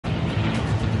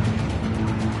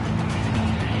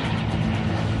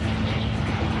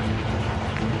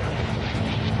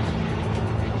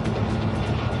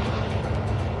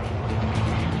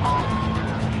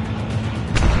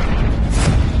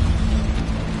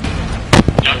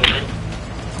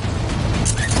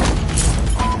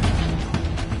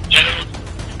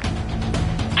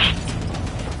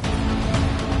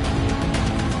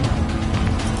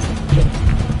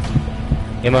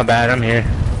Yeah, my bad, I'm here.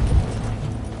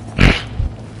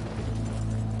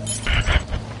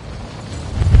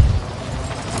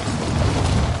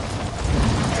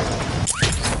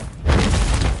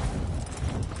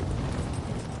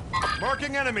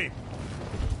 Marking enemy.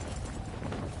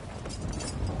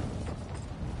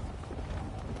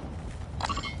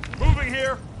 Moving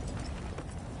here.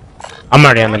 I'm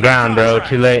already on the ground, bro.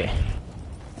 Too late.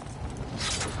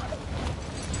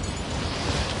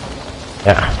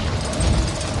 Yeah.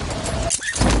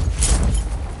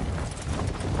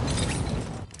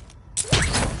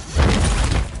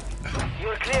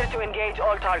 You're clear to engage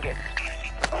all targets.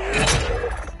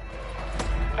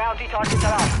 Bounty targets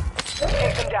are out.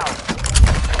 Take them down.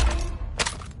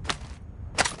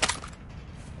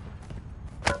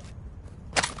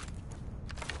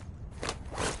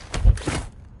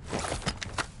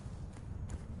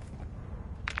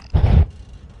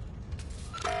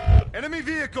 Enemy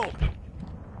vehicle.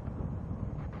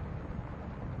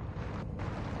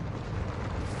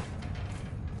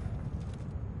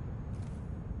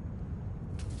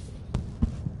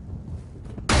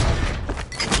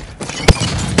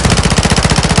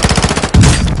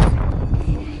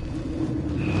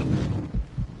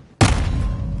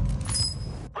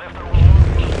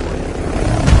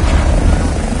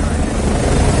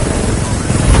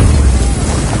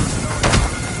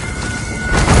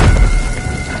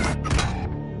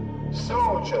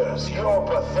 Soldiers, your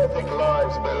pathetic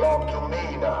lives belong to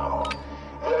me now.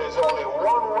 There is only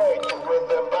one way to win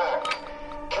them back.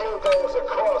 Kill those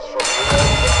across from you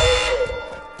and try again.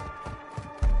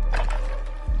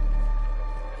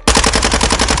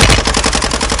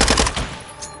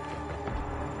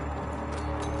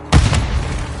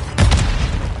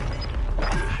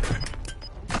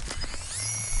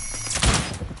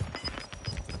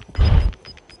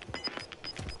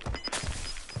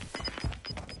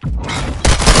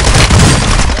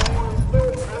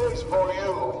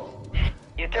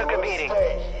 You took a beating.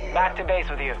 Back to base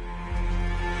with you.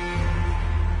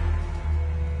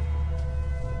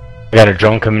 I got a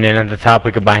drone coming in at the top.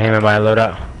 We could buy him and buy a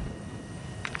loadout.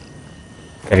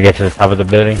 Gotta get to the top of the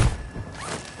building.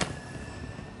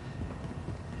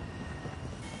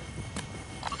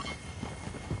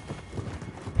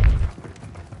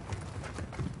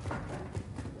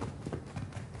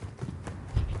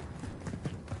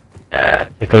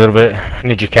 Take a little bit. I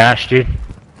need your cash, dude.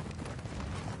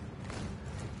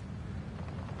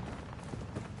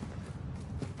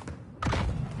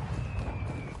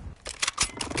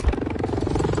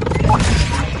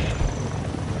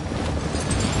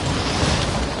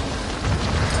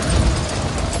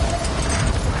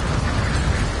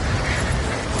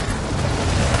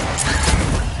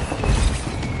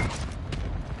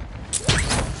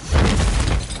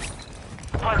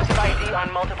 Positive ID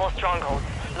on multiple strongholds.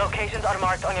 Locations are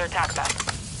marked on your attack map.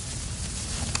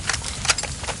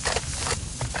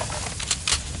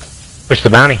 Push the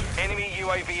bounty. Enemy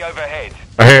UAV overhead.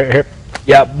 Right here.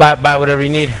 Yeah, buy whatever you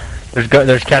need. There's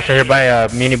cash right here. Buy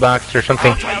a mini box or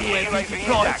something. UAV is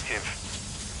active.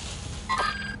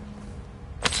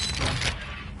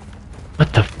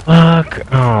 What the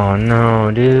fuck? Oh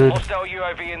no, dude. Hostile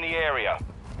UAV in the area.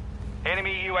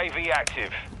 Enemy UAV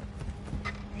active.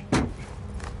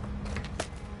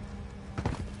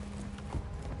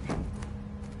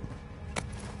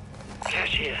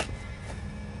 Cash here.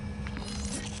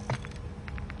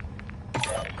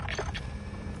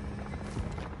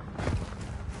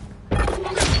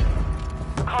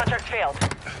 Contract failed.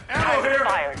 Ammo Time here.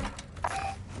 expired.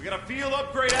 We got a field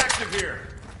upgrade active here.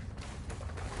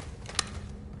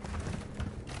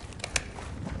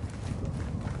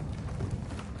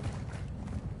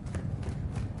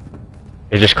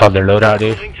 They just called their loadout,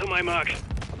 dude. Moving to my mark.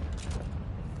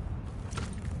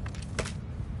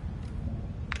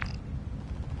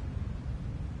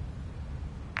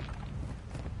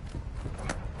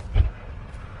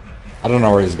 I don't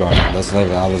know where he's going. Let's leave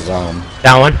it out of the zone.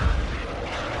 That one.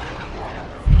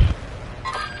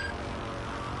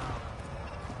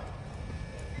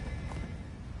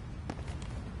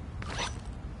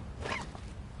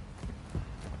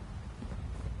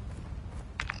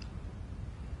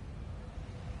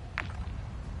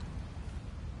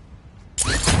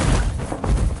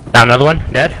 Down another one.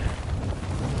 Dead.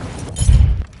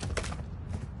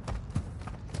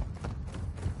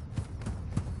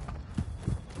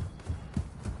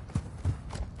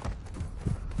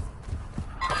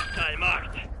 Time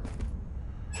marked.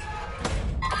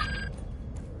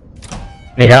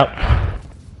 Need help?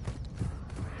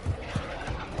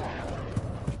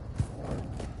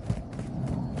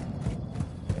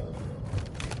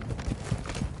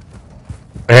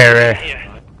 Here. Here.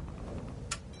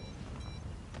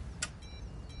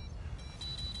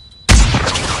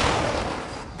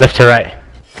 Left to right.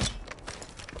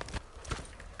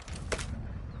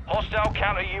 Hostile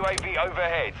counter UAV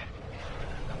overhead.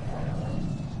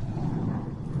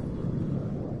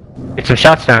 Get some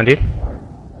shots down, dude.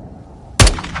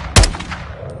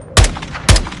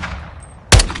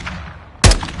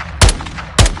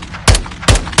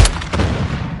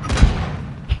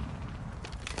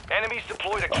 Enemies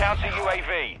deployed a counter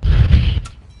UAV.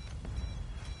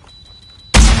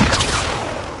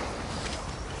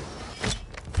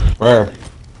 Where?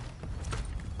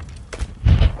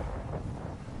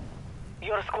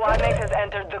 Your squad mate has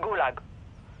entered the Gulag.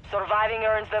 Surviving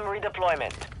earns them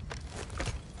redeployment.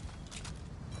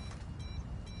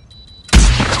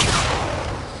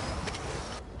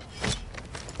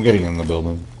 I'm getting in the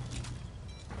building.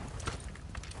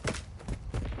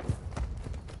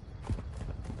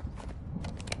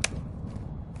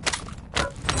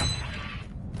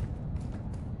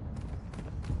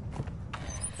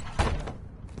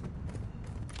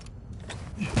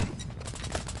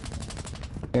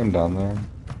 I'm down there.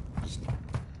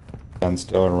 Stand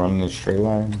still and run in a straight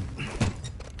line.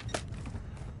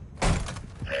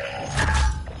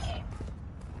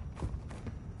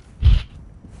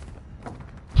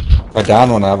 If I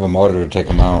down one, I have a motor to take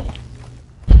them out.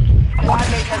 Squad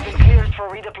mate has been cleared for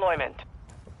redeployment.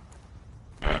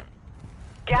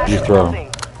 Gas You is throw.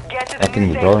 closing. Get to Back the new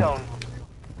in the safe door. zone.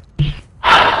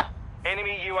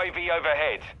 Enemy UAV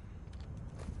overhead.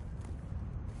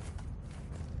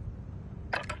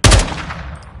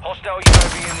 Hostile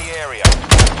UAV in the area.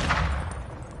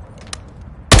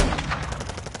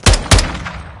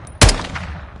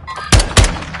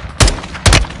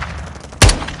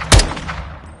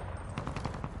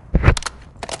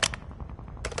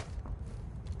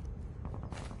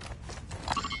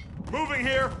 Moving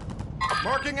here.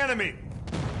 Marking enemy.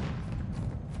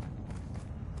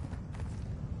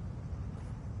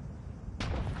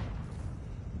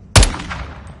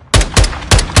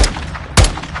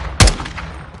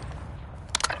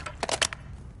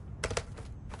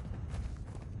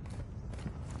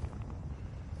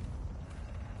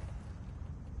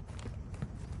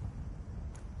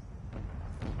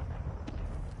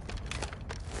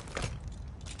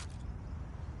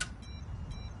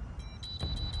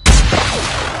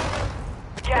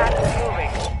 Gas is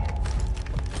moving.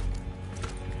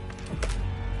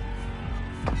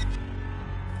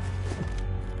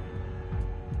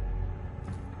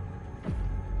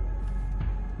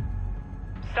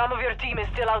 Some of your team is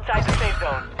still outside the safe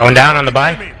zone. Going down on the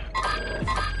buy. Enemy.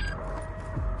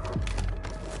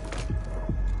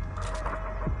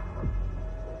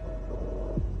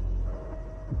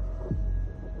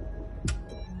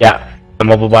 Yeah, the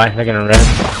mobile buy. They're gonna run.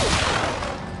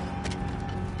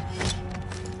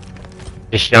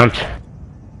 Just jumped.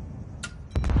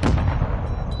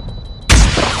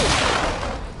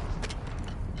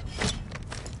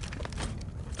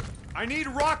 I need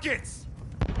rockets.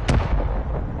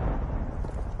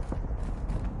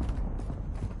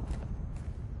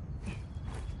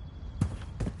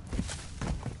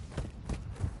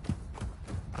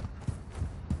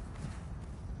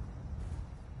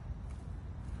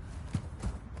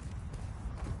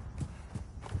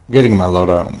 Getting my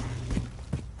loadout.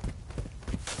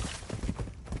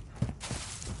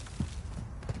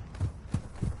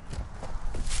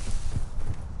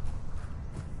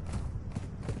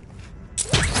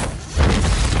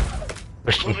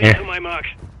 Pushed in Moving to here. my mark.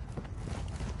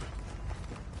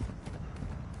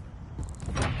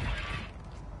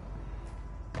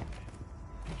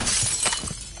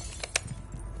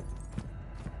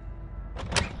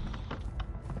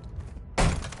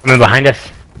 Coming behind us.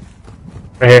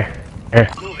 Right here. Here.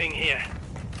 Moving here.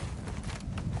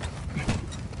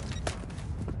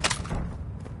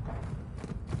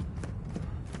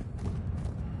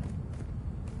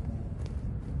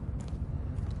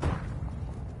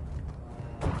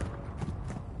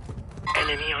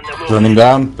 Enemy on the move. Running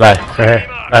down. Left. Right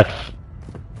here. Left.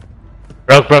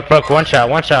 Broke. One shot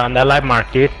on that live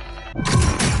mark, dude.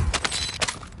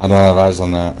 I don't have eyes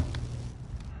on that.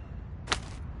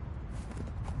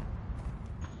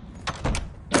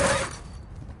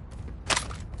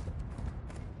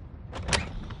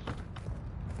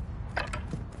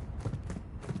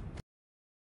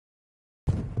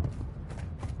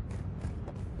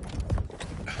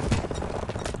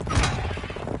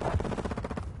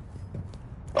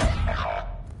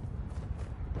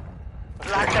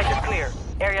 Black site is clear.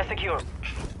 Area secure.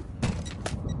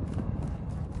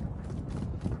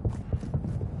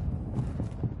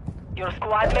 Your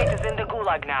squad mate is in the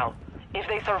Gulag now. If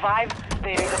they survive,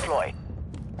 they redeploy.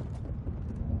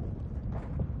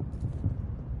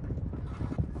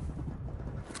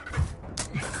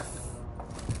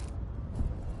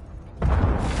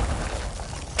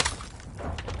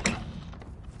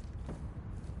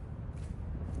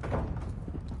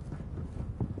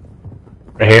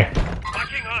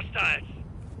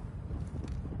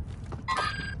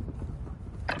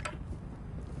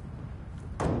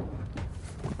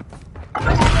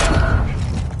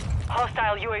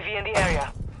 Hostile UAV in the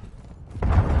area.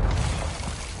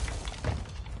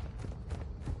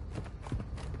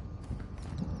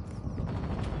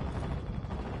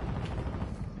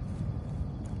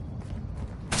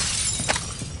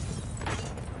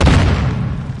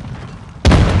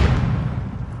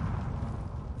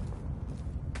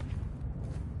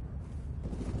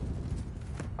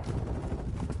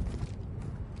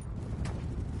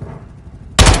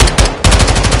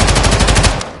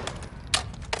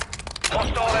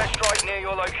 Hostile airstrike near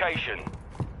your location.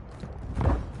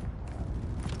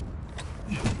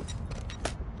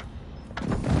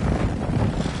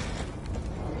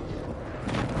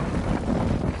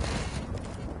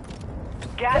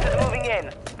 Gas is moving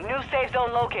in. New safe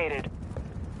zone located.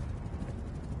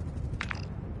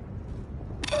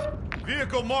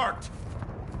 Vehicle marked.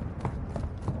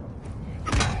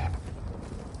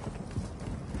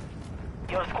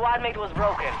 Your squad mate was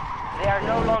broken. They are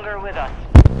no longer with us.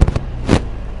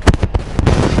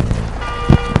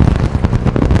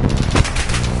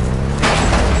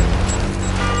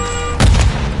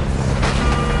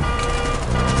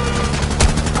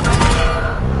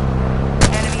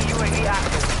 Enemy UAV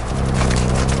active.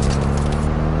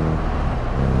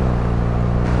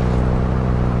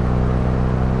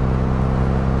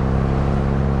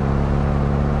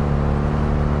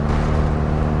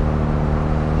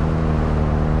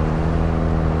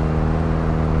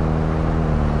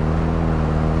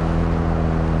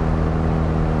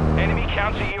 Enemy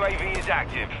counter UAV is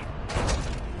active.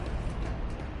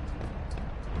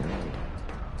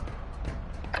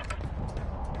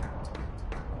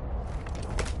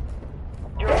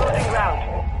 You're losing ground.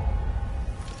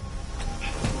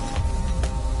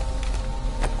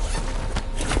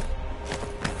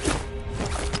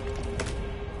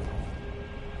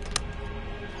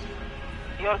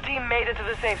 Your team made it to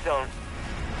the safe zone.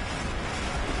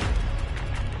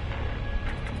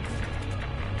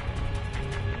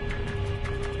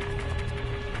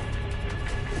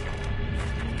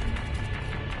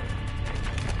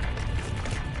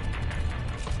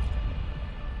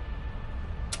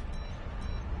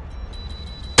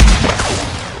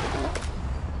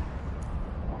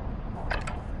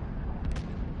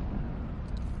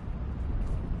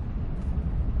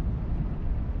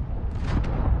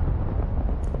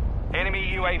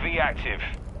 Enemy UAV active.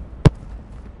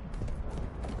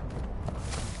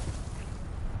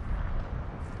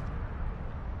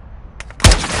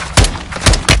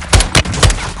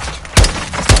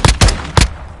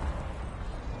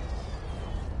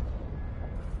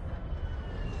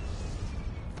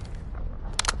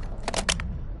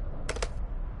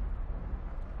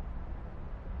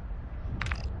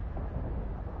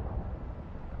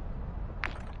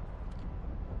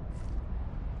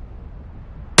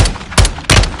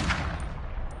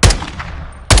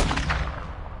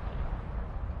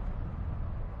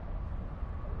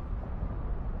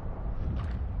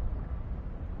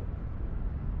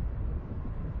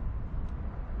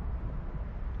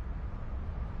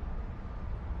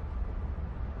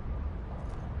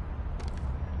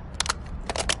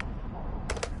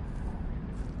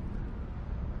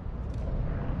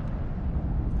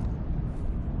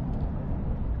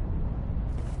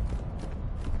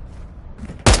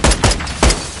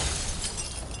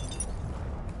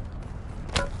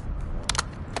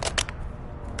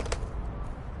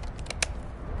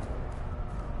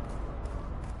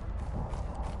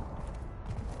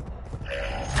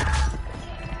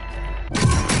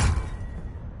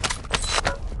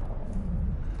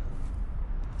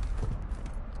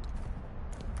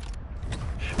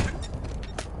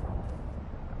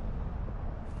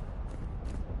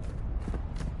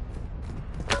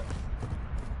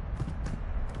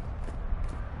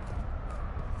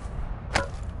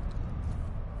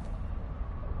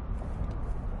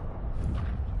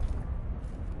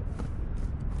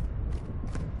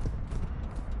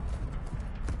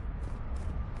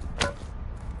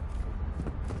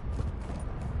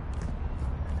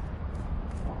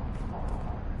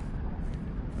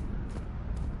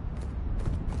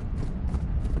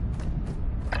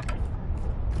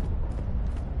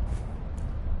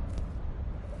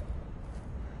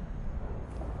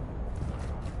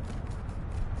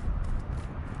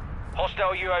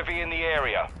 Hostile UAV in the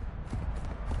area.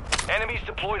 Enemies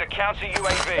deployed a counter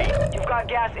UAV. You've got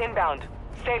gas inbound.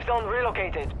 Safe zone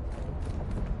relocated.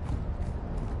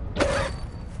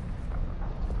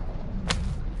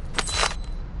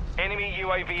 Enemy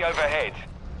UAV overhead.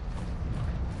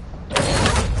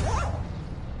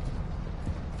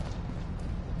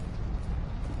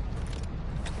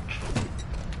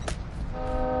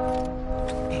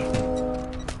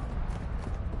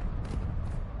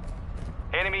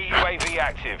 Enemy UAV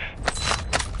active.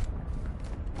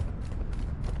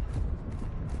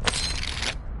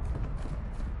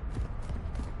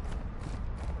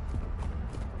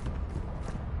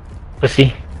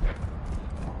 pussy.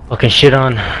 Fucking shit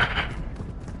on.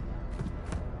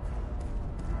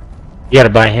 You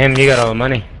gotta buy him, you got all the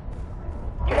money.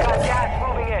 You got gas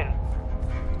moving in.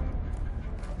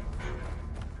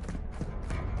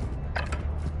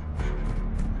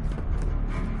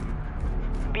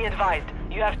 Be advised,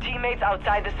 you have teammates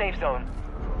outside the safe zone.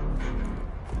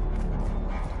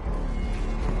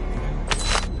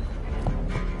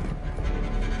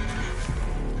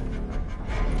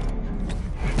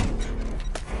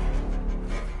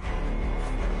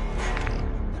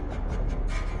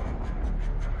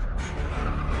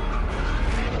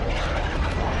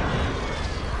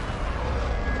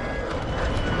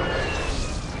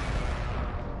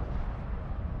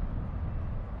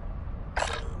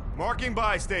 Marking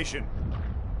buy station.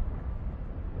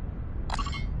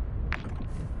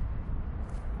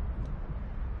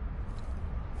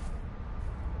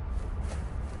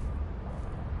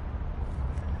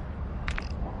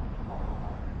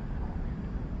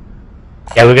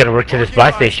 Yeah, we gotta work to this buy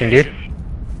station, dude.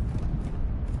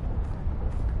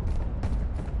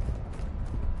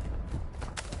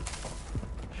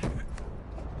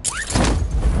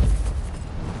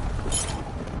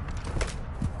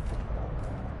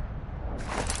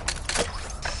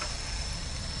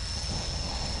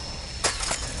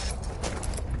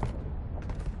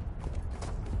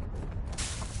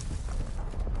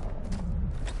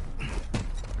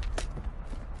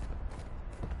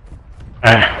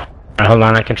 Alright, hold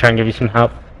on, I can try and give you some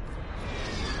help.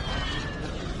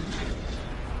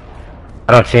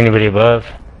 I don't see anybody above.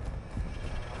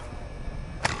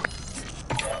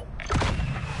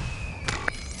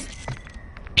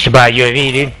 You should buy a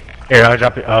UAV, dude. Here, I'll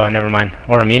drop it. Oh, never mind.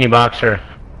 Or a mini box or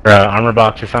an armor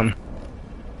box or something.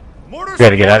 Mortar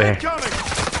Gotta get out of here. incoming.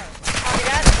 Copy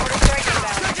that. Mortar strike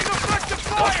inbound. Taking effective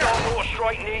fire. Hostile mortar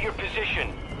strike near your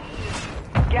position.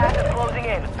 Gas is closing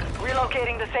in.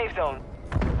 Relocating the safe zone.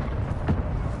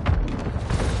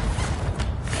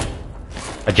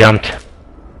 I jumped.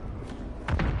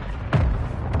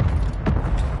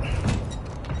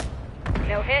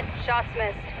 No hit, shots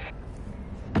missed.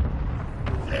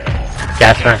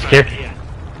 Gas mask here.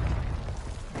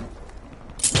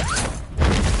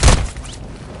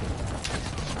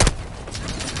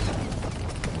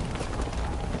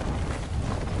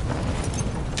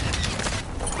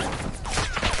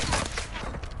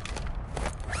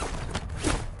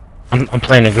 I'm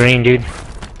playing a green, dude.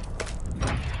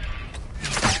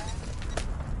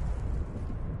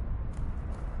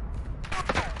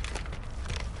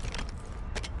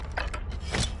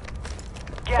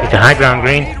 It's a high ground,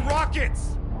 green. Need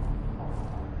rockets.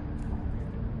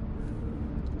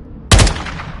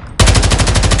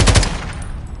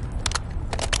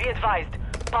 Be advised,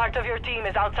 part of your team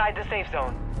is outside the safe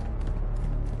zone.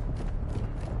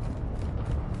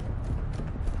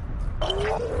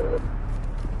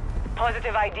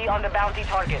 Positive ID on the bounty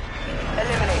target.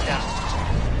 Eliminate them.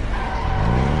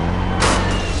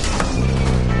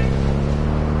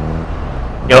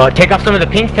 Yo, take off some of the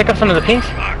pinks, take off some of the pinks.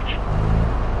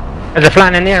 There's a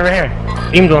flying in there, right here.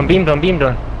 Beam doing, beam doing, beam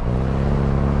doing.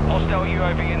 Hostile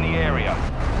UAV in the area.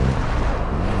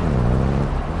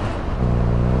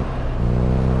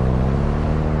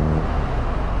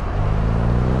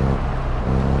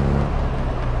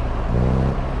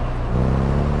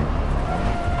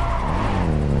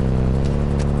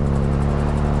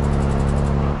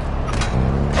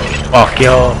 Fuck,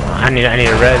 yo, I need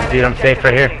a res, dude. I'm safe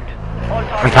right here.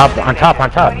 On top, on top, on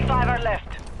top. 25 are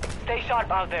left. Stay sharp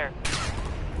out there.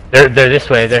 They're this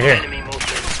way. They're here. Enemy movement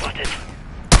spotted.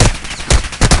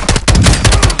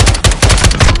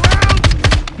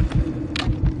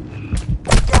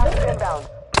 Gas is inbound.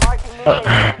 Marking new safe zone.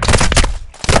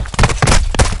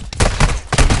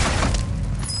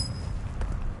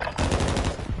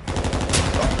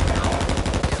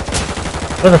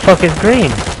 Where the fuck is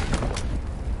green?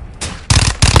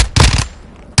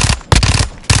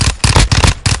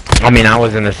 I mean, I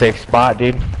was in a safe spot,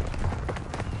 dude.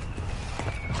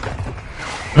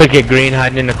 Look at green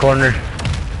hiding in the corner.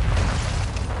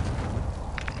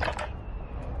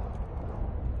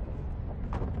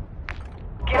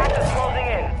 Gas is closing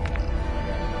in.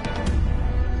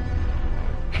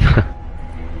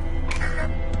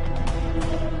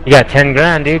 You got 10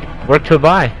 grand, dude. Work to a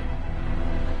buy.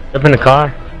 Up in the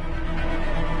car.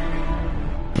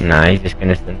 Nah, he's just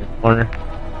gonna sit in this corner.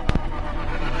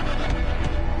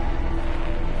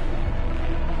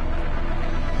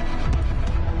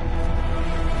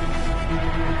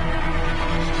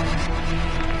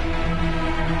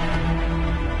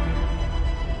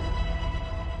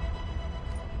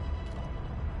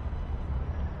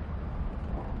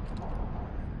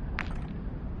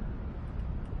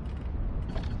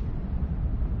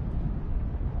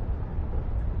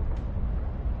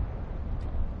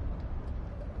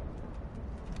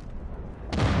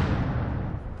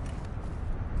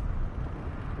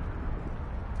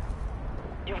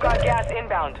 got gas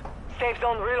inbound. Safe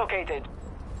zone relocated.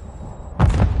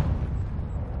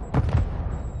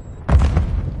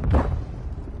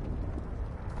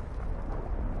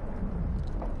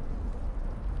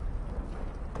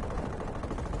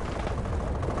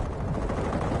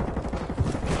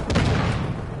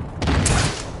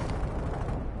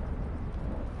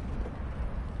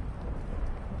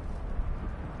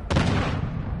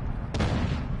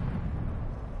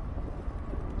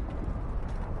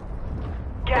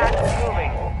 Gas is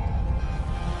moving.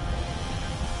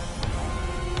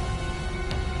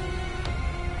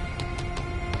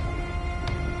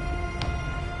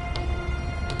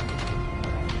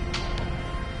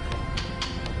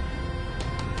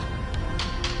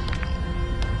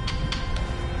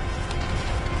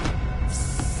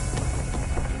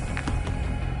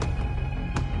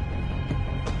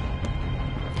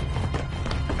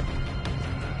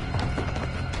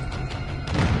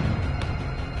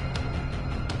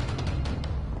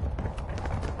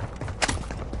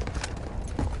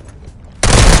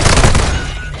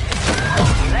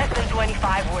 Less than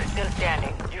 25 were still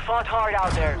standing. You fought hard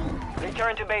out there.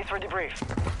 Return to base for debrief.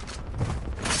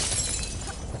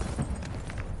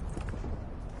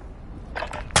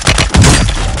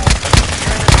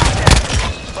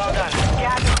 Well done.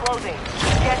 Gas is closing.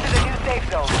 Get to the new safe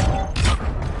zone.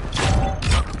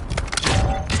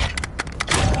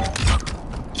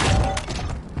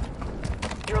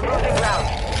 You're losing ground.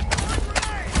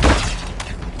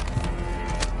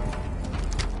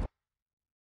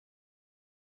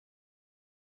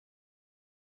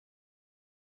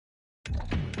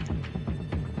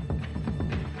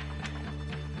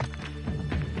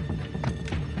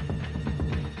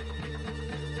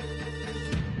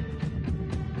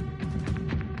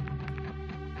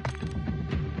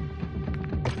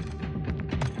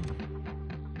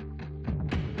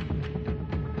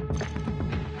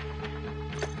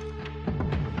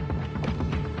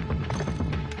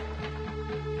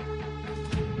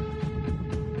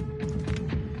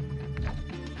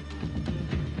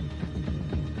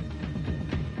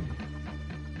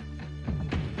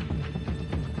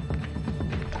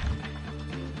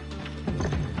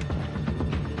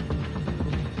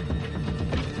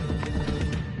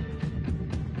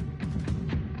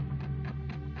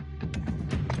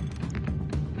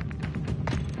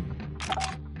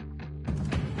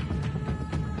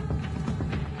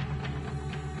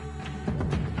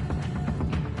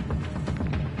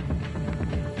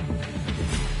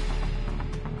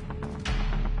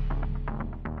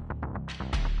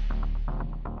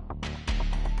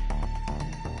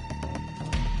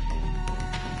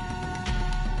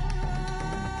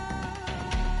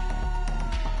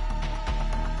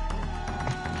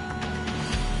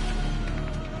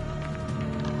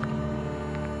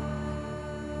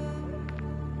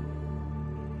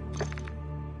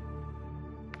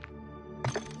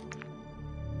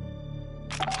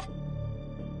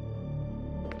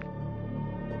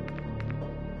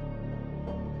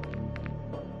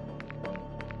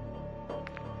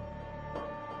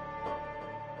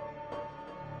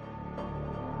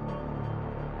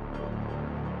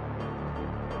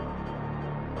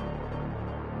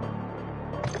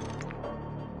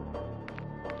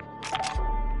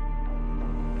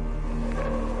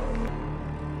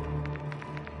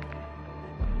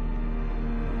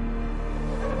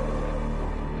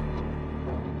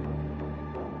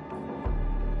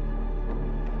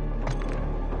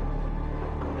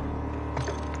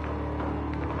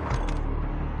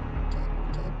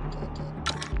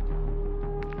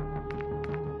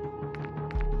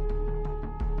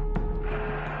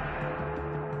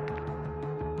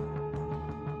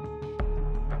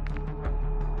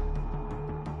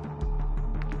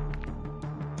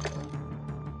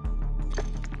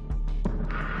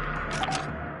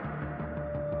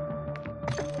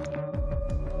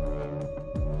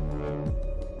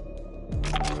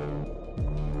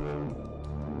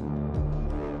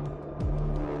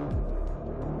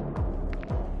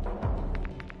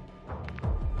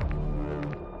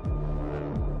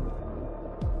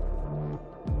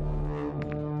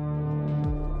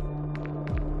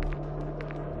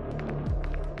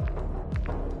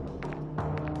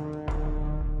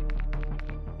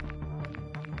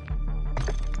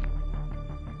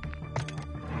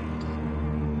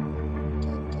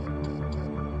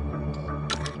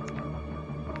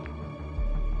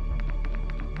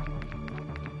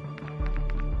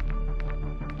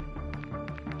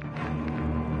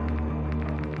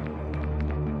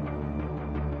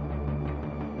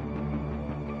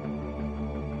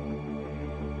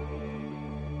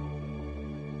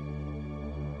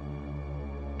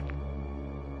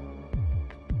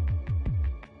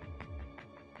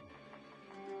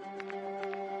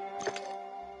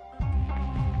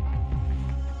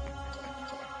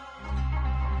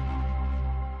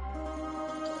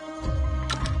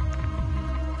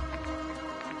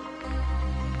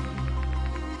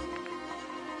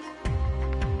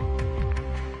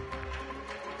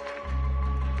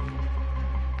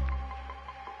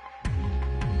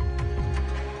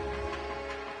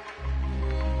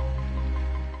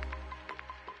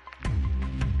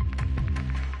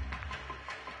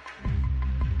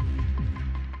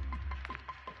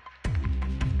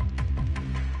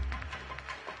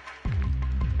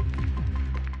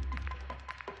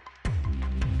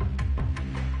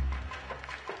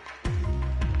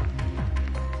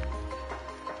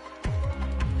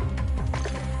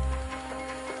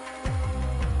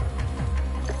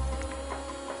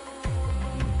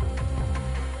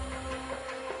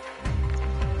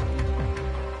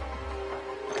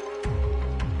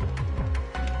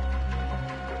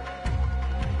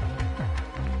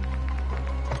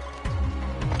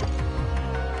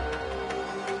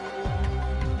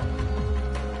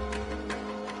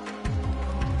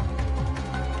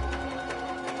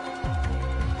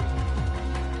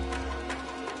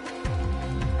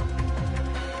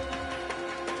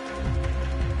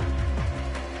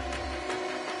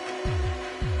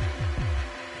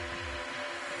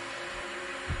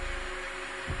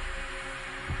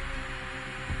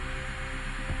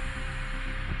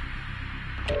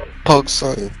 Pug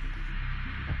sign.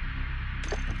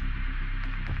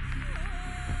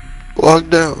 Lock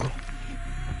down.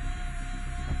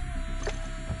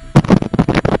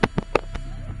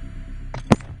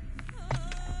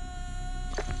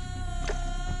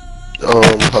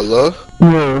 Hello?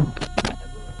 Yeah.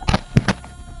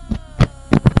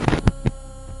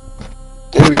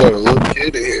 Then we got a little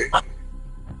kid in here.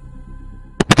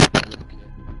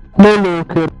 No little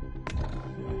kid.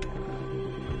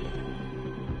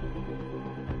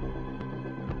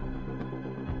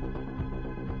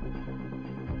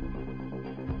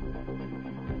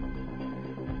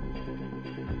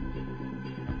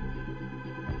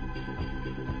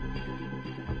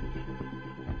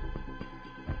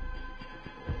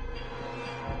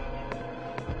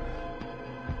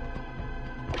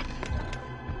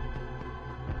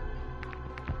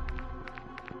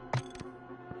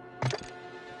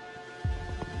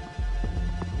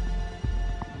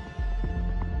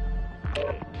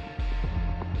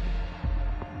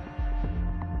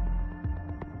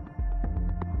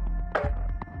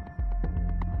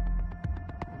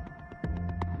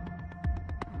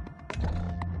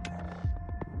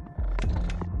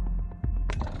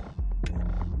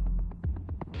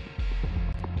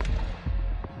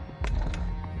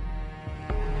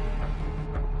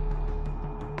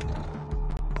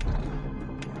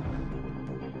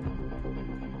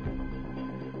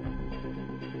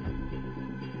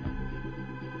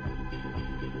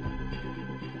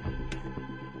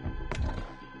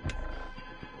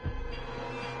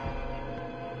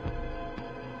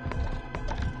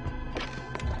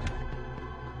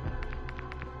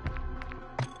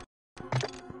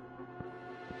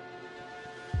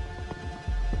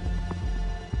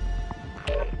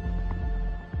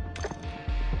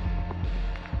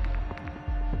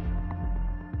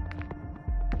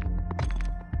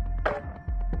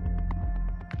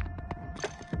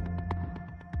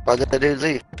 Why'd that dude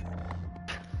leave?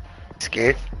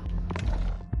 Scared?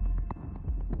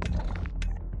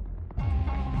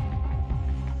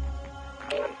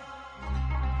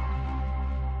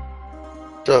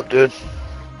 What's up, dude?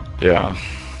 Yeah.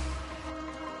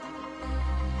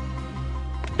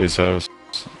 His house.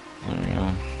 There we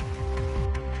go.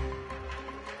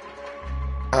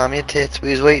 Your tits,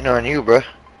 we was waiting on you, bruh.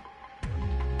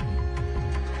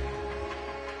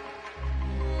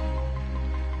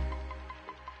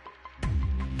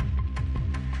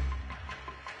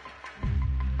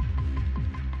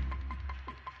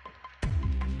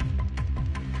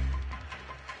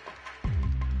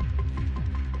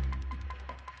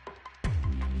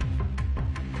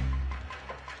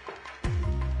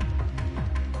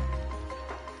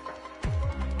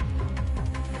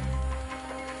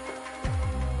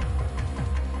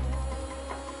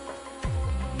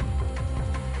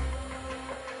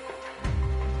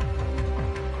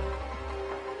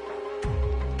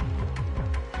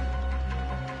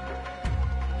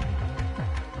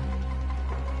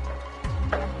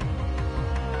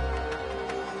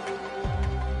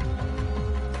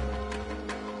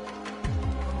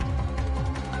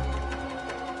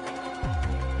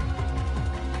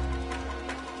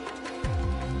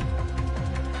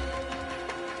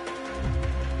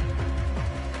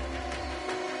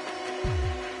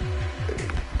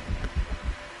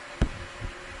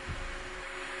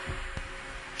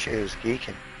 She was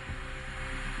geeking.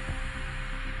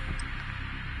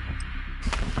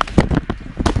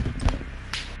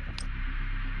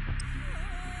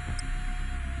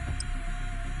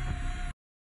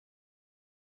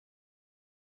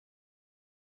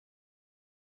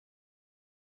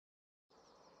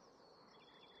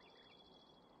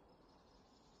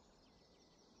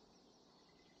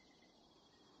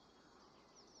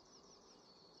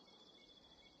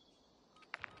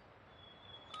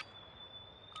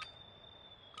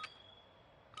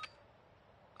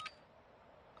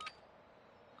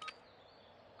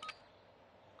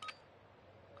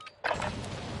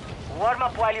 Warm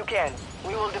up while you can.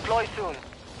 We will deploy soon.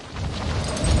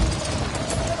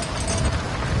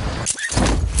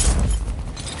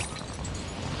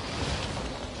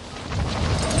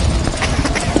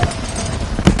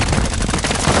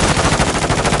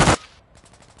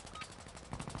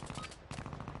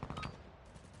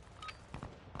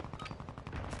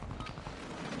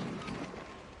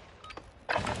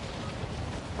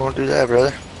 Won't do that,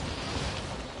 brother.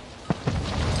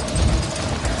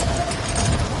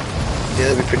 Yeah,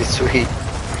 that'd be pretty sweet.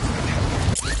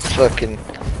 Fucking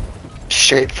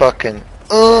straight fucking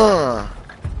Warm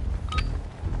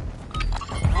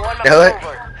up Know it?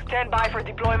 over. Stand by for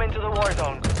deployment to the war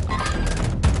zone.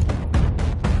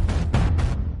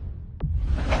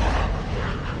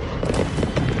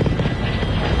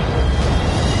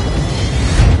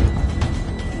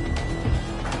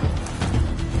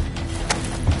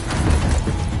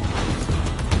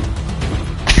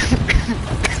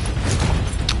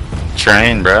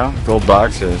 train, bro. Gold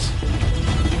boxes.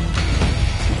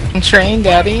 Train,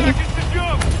 Daddy.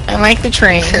 I like the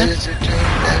train. There's a train,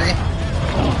 Daddy.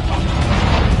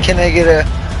 Can I get a...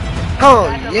 Oh,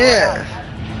 yeah.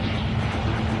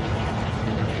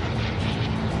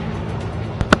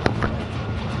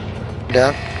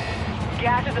 Done.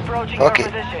 Gas is approaching Okay.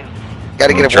 your position.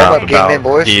 Gotta get a Drop warm-up game in, about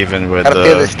boys. even with Gotta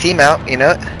feel the this team out, you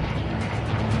know?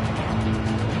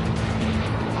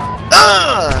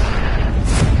 Ah!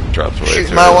 drops away. Shoot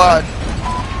through my it. wad.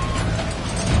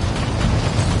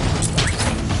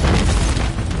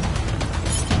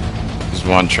 There's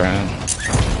one train.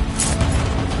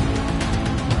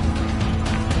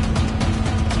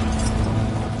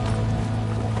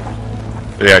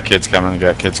 We got kids coming. We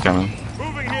got kids coming.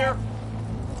 Moving here.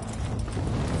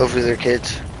 Hopefully they're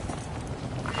kids.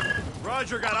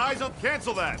 Roger, got eyes up.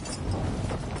 Cancel that.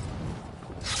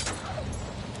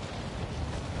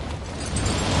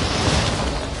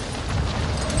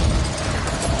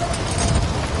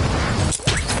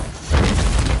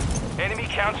 Enemy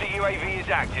counter UAV is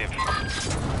active.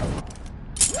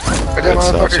 Where'd that Good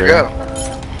stuff, motherfucker sir.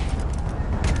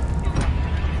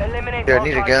 go? Eliminate Here, I all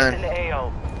need a targets gun. in the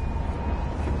AO.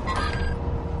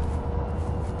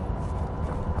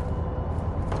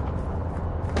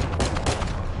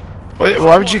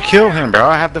 Why would you kill him, bro?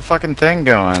 I have the fucking thing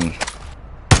going.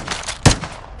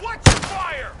 Watch your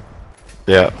fire!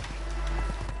 Yeah.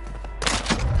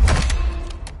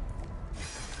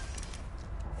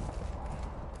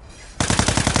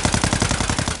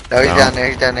 No, he's No. down there.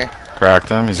 He's down there. Cracked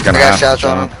him. He's I gonna got have to shots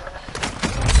on jump. him.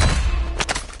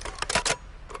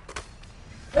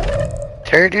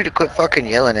 Tell your dude to quit fucking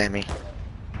yelling at me.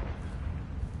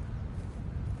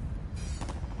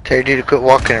 Tell your dude to quit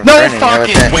walking in No front of me. How about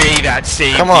fucking that? way that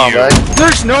saved Come on, you. bud.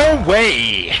 There's no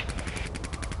way.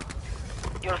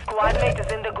 Your squad mate is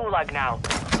in the gulag now.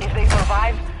 If they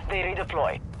survive, they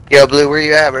redeploy. Yo, Blue, where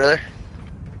you at, brother?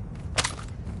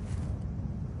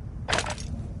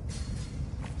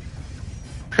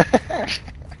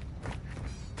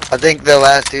 I think the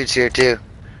last dude's here too.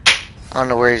 I don't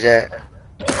know where he's at.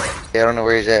 Yeah, I don't know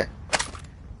where he's at.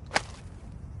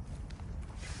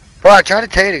 Bro, I tried to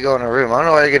tell you to go in the room. I don't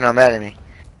know why you're getting all mad at me.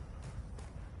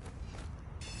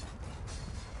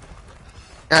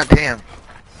 God damn.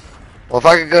 Well, if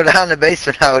I could go down the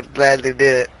basement, I would gladly do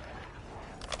it.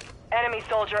 Enemy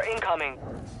soldier incoming.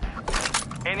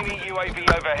 Enemy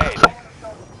UAV overhead.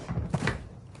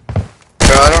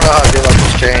 Bro, I don't know how to deal with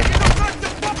this train.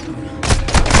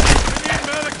 We need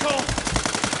medical.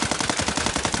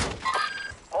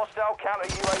 Hostile counter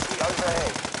UAV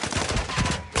overhead.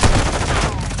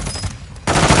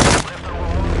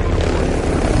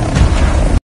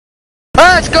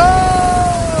 Let's go!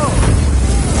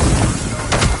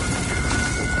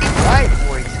 Right,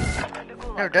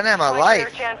 boys. Never done that in my Find your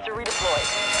life. chance to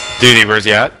redeploy. Duty, where's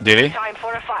he at? Duty? Time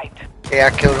for a fight. Yeah,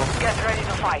 I killed him. Get ready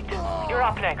to fight. You're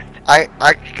up next.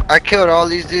 I killed all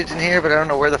these dudes in here, but I don't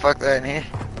know where the fuck they're in here.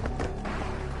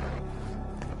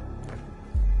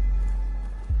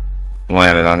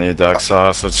 Landed on you, duck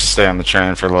sauce. Let's just stay on the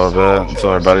train for a little bit until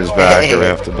our buddy's back or we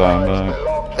have to buy him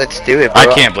back. Let's do it, bro.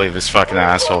 I can't believe this fucking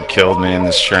asshole killed me in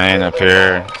this train up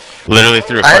here. Literally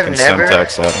threw a I've fucking never-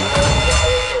 Semtex at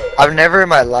me. I've never in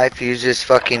my life used this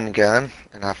fucking gun,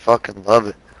 and I fucking love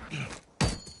it.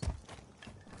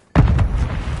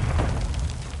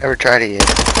 Never tried it yet.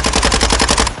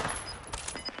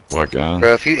 What gun?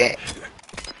 Bro, if you...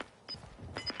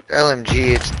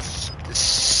 LMG,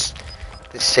 it's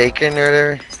the second or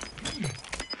whatever.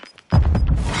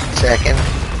 Second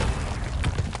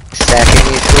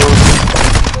you fool.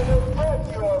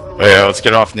 Oh, yeah, let's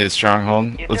get off near the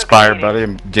stronghold. Let's buy our buddy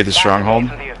and do the stronghold.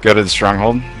 Go to the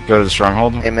stronghold. Go to the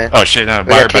stronghold. Amen. Oh shit, no, We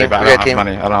buy our got buddy, team, but I we don't got have team.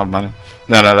 money. I don't have money.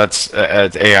 No, that's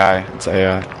it's AI. It's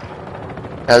AI.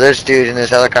 Now there's a dude in this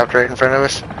helicopter right in front of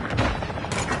us.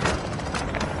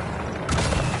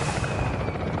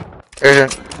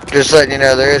 Just letting you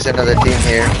know, there is another team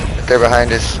here, but they're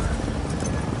behind us.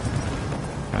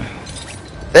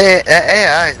 That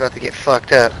AI is about to get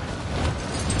fucked up.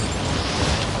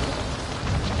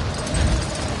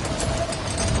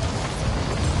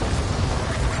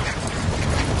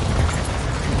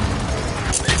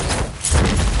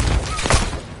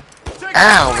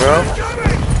 Ow,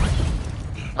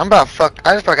 bro. I'm about fuck.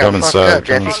 I just about got Come fucked inside, up,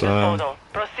 Jeffy. come inside. Disposal.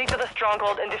 Proceed to the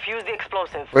stronghold and defuse the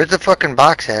explosive. Where's the fucking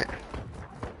box at?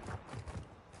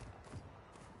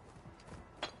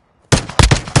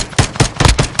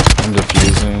 I'm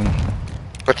defusing.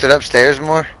 What's it upstairs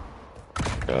more?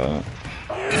 Got it.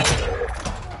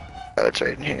 Oh, it's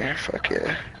right in here. Fuck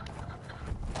yeah.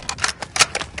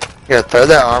 You gotta throw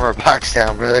that armor box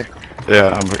down, brother. Yeah,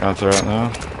 I'm gonna throw it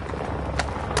now.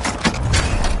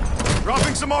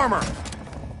 some armor.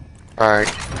 Alright.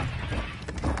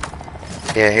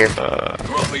 Yeah, here.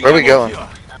 Where we going?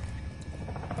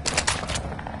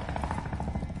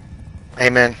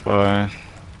 Amen. Boy.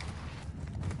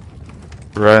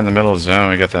 Right in the middle of the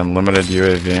zone, we got the unlimited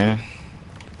UAV.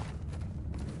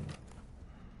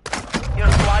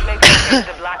 Your squad mates located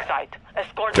the black site.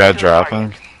 Escort Guy them to the target.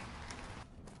 dropping.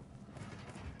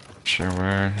 Sure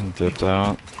where, he dipped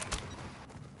out.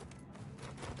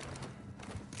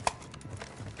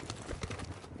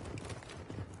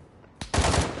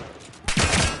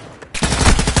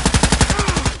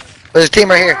 There's a team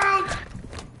right here.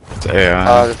 It's AI.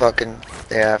 Oh, the fucking...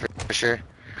 Yeah, for sure.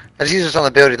 I just used this on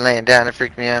the building laying down. It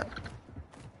freaked me out.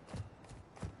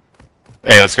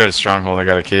 Hey, let's go to Stronghold, I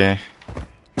got a key. I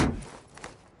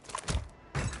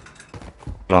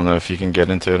don't know if you can get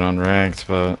into it on ranked,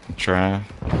 but try.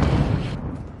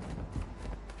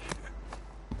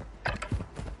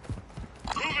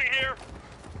 Moving here.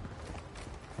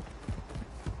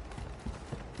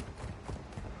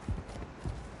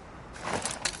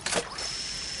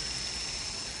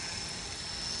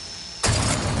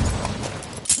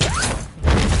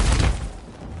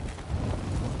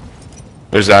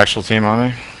 There's the actual team on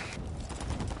me.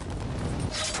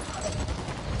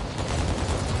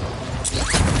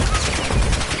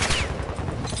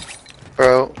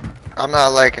 Bro, I'm not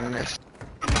liking this.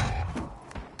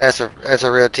 That's a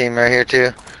real team right here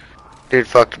too. Dude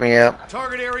fucked me up.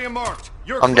 Target area marked.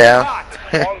 You're I'm down.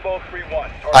 Longbow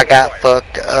 3-1. I got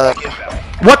fucked up.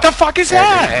 What the fuck is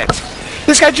that?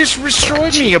 This guy just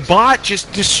destroyed me. A bot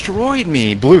just destroyed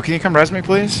me. Blue, can you come res me,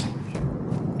 please?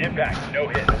 Impact, no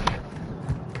hit.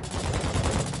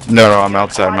 No, I'm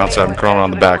outside. I'm outside. I'm crawling on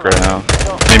the back right now.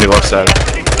 Maybe left side.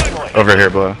 Over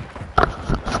here, Blue.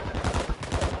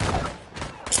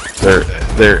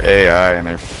 They're AI and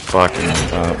they're fucking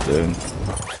up, dude.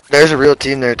 There's a real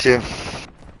team there too.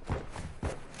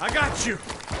 I got you.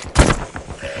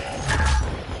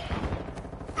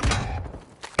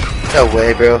 No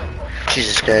way, bro.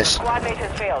 Jesus Christ. Squad mate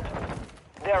has failed.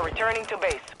 They are returning to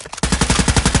base.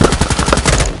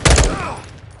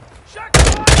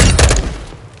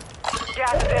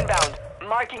 Gas is inbound.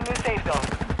 Marking new safe zone.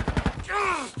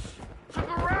 Took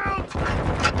a round.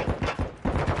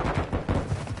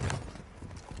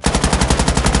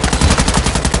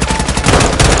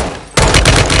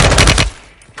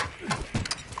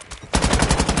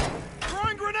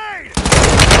 Throwing grenade.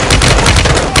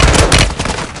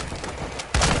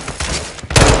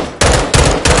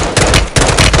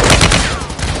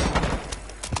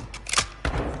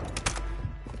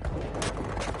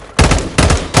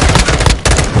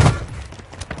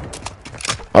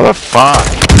 How the fuck?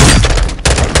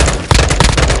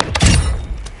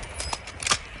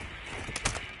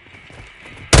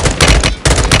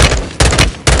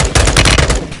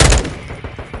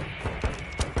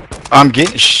 I'm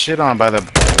getting shit on by the...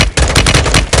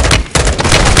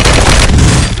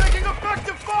 Taking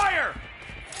effective fire.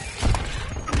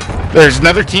 There's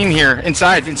another team here.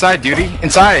 Inside, duty.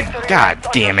 Inside. God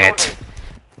damn it.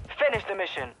 Finish the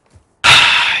mission.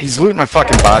 He's looting my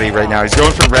fucking body right now. He's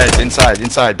going for res.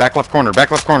 Inside. Back left corner.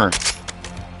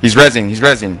 He's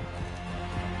rezzing.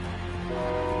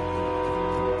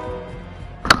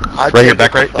 Right here,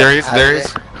 back right. There he is.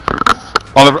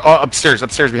 On the, upstairs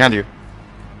behind you.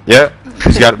 Yeah,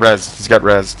 he's got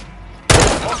rezzed.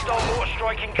 Hostile mortar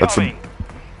strike incoming.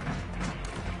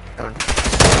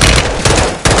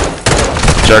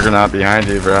 Juggernaut behind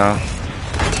you, bro.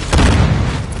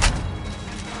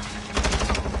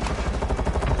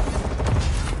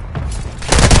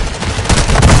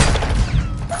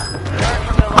 Turn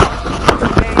from the left.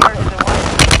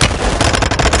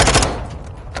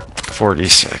 40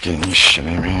 seconds, you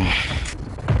shitting me.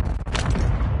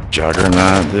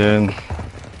 Juggernaut, dude.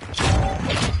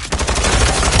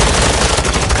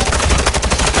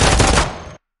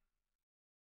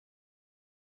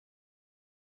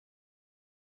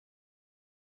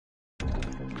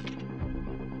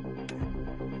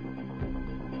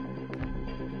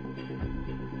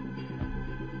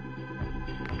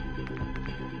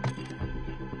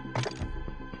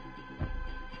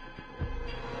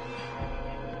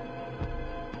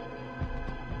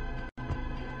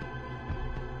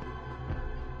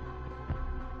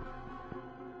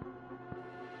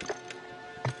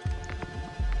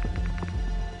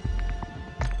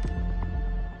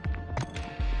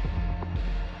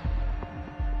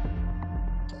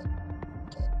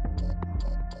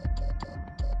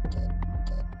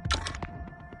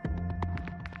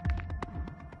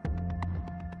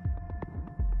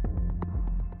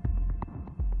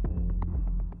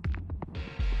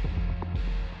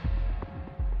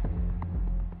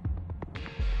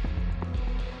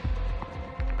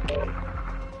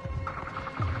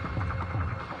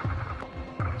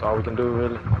 That's all we can do,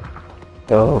 really.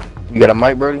 Yo, you got a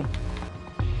mic, Brody?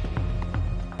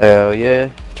 Hell yeah.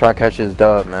 Try to catch his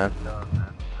dub, man.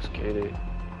 Let's get it.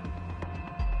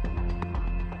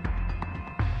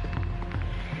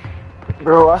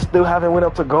 Bro, I still haven't went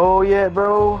up to goal yet,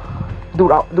 bro.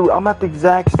 Dude, I'm at the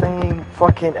exact same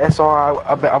fucking SR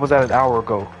I was at an hour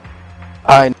ago.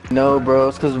 I know, bro.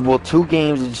 It's because, well, 2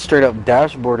 games it straight up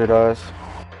dashboarded us.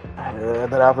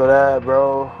 And then after that,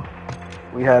 bro,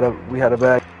 we had a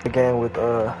bad game with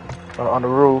on the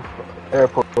roof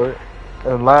airport.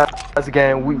 And last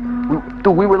game we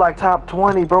were like top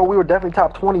 20, bro. We were definitely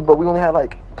top 20, but we only had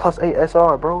like +8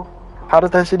 SR, bro. How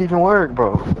does that shit even work,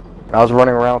 bro? I was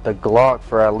running around with the Glock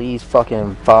for at least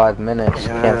fucking 5 minutes.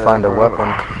 Yeah, can't find a weapon.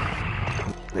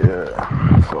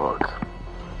 Yeah, fuck.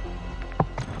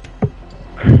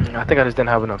 I think I just didn't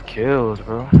have enough kills,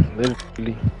 bro.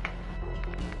 Literally.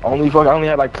 I only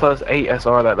had like +8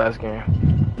 SR that last game.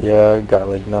 Yeah, I got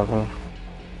like nothing.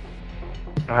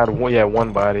 I had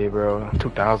one body, bro.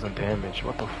 2,000 damage.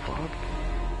 What the fuck?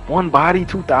 One body,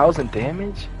 2,000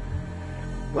 damage?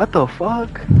 What the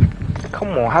fuck? Come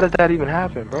on, how did that even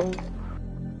happen, bro?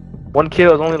 One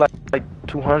kill is only like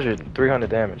 200, 300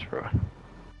 damage, bro.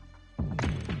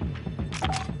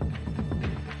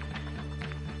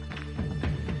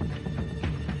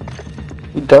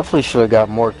 We definitely should have got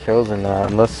more kills than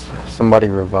that, unless somebody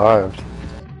revived.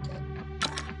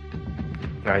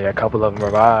 Oh yeah, a couple of them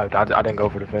revived. I didn't go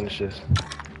for the finishes.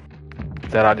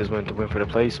 Instead, I just went for the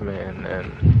placement,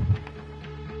 and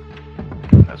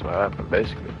that's what happened,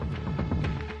 basically.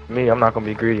 Me, I'm not gonna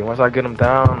be greedy. Once I get them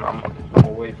down, I'm gonna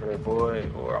wait for that boy,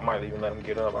 or I might even let him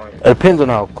get up. It depends on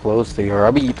how close they are.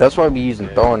 That's why I be using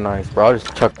throwing knives, bro. I'll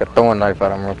just chuck a throwing knife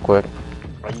at him real quick.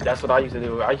 That's what I used to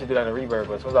do. I used to do that in Rebirth,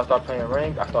 but as soon as I started playing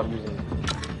ranked, I started using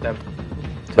them.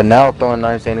 But now throwing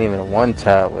knives ain't even a one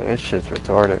tap. Like, this shit's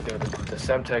retarded. Dude, the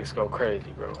Semtex go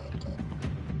crazy, bro.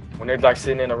 When they're like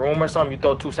sitting in a room or something, you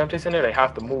throw 2 Semtex in there, they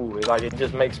have to move. It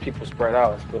just makes people spread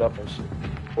out and split up and shit.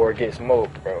 Or get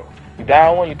smoked, bro. You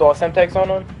down one, you throw a Semtex on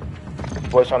him,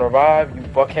 boy's trying to revive, you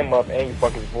fuck him up and you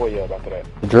fuck his boy up after that.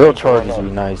 The drill charges be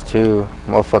nice too.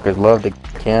 Motherfuckers love to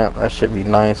camp. That shit be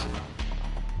nice.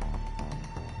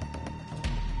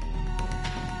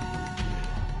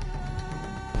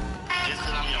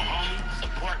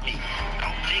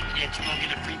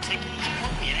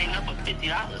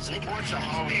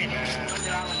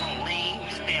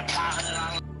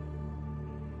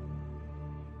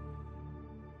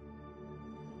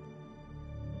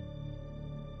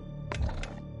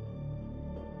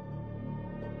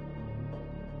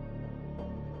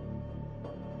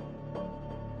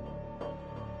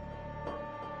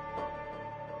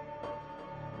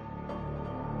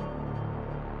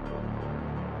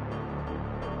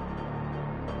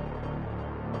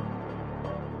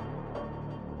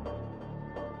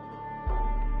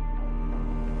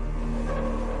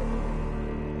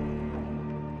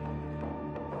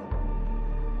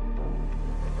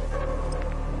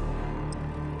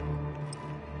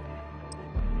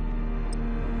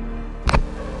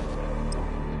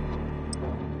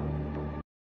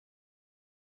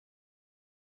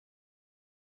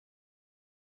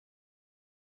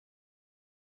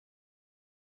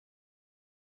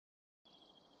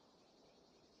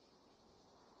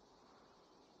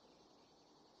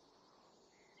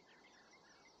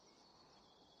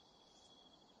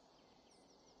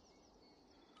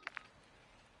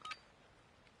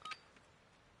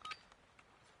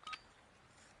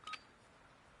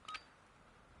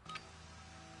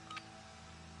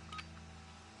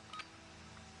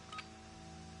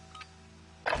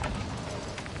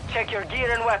 Check your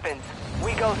gear and weapons.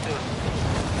 We go soon.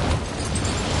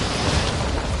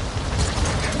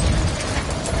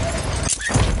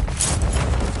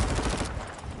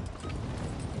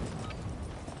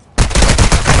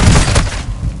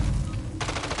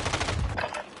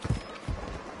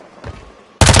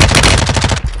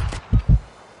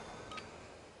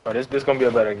 Oh, this gonna be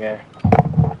a better game.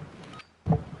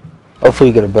 Hopefully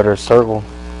you get a better circle.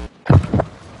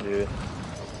 Yeah.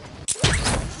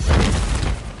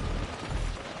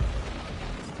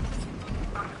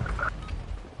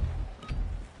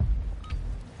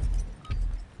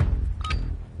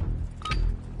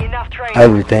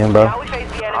 Everything, bro.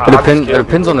 It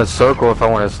depends on the circle if I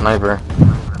want a sniper.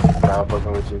 Nah, I'm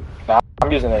fucking with you. Nah,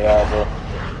 I'm using AI, bro.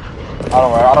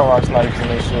 I don't rock snipes in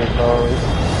this shit, bro.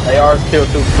 ARs kill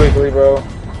too quickly, bro.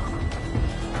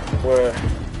 Where?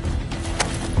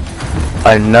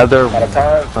 Another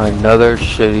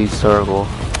shitty circle.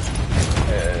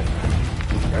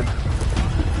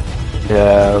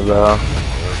 Yeah, bro.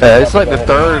 Yeah, it's like the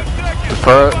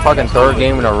fucking third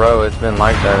game in a row it's been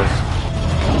like that.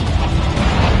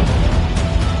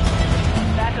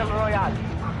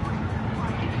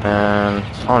 Man,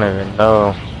 I don't even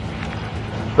know.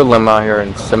 Put them out here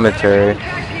in cemetery.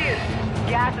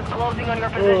 Gas is closing on your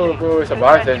Oh, position. bro, it's a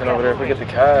buy station over there if we get the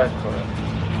cash.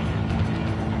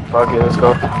 Fuck it, let's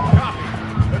go.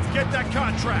 Let's get that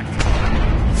contract.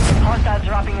 Hostiles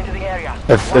dropping into the area.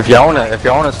 If y'all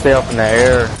wanna stay up in the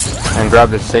air and grab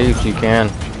the safes, you can.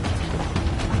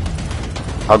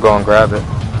 I'll go and grab it.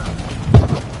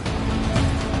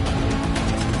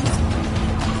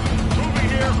 Moving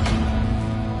here.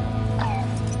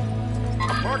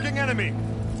 Marking enemy.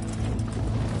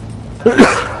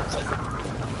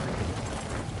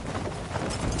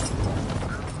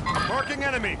 Marking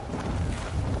enemy.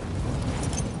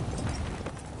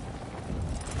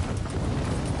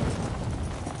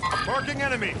 Marking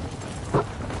enemy.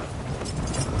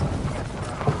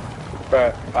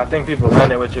 But I think people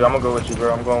landed with you. I'm gonna go with you,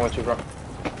 bro. I'm going with you, bro.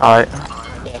 Alright.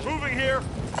 Moving here.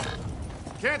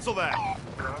 Cancel that.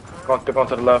 Go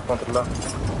to the left, go to the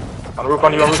left. On the roof,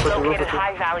 on you, roof with you, roof Located with you.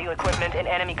 high-value equipment in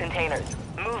enemy containers.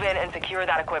 Move in and secure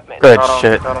that equipment. Good Got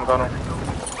him, shit. got him, got him.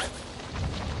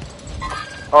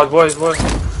 Oh, boys, boys.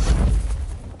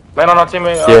 Man on our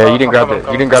teammate. Yeah, you didn't grab it.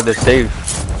 You didn't grab the safe.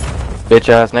 Bitch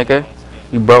ass nigga.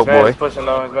 You broke, His man boy. is pushing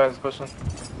though, his man is pushing.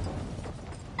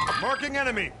 Marking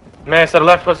enemy. Man, to the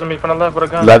left, pushing me from the left with a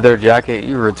gun. Leather jacket,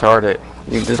 you retarded.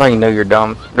 You just like you know you're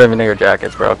dumb. You don't even know your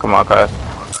jackets, bro. Come on, cuz.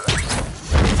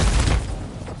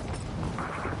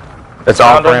 It's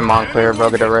all brand Montclair, bro.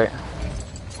 Get it right.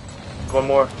 One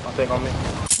more, I think, on me.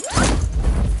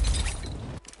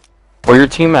 Where your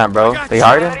team at, bro? They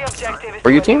hiding?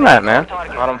 Where your team at, man?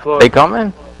 Out on floor. They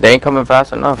coming? They ain't coming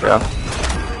fast enough, yo.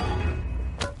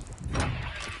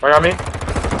 Right on me?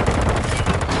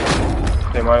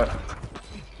 They might.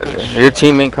 Your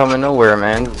team ain't coming nowhere,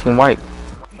 man. Team white.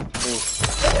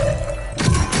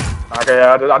 Okay,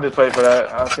 yeah, I just played for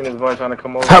that. I seen this boy trying to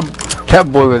come over. That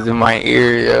boy was in my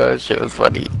ear, yo. That shit was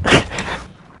funny. I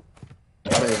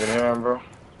didn't even hear him, bro.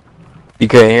 You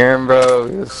couldn't hear him,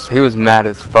 bro? He was mad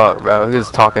as fuck, bro. He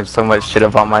was talking so much shit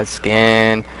about my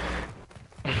skin.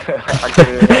 I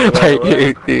couldn't hear him,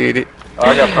 Like, what? dude. Oh,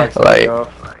 I got practice. Like,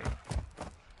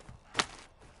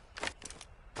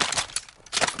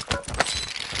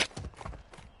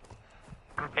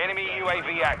 Enemy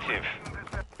UAV active.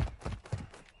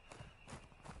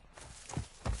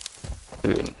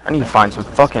 dude, I need to find some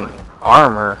fucking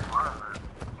armor.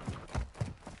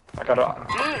 I got a...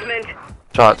 Movement.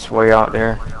 Shots way out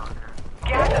there.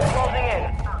 Gas is closing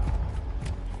in.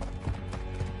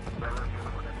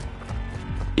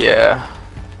 Yeah.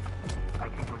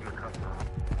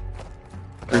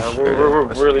 We're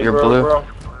really You're bro, blue. bro.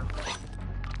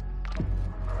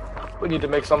 We need to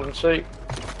make something shake.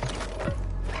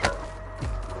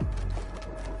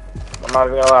 I'm not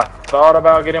even gonna lie. I thought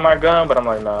about getting my gun, but I'm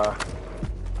like, nah.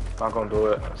 Not gonna do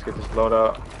it. Let's get this load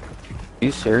up.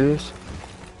 You serious?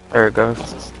 There it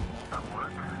goes.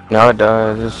 No, it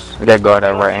does. Just we gotta go at that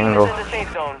right angle. In the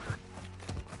safe zone.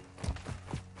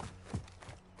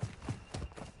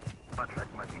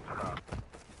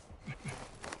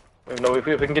 No, if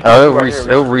we can get Oh, this right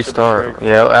here, it'll we should be restart. straight.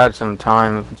 Yeah, it'll add some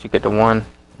time once you get to 1.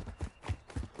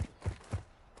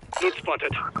 Good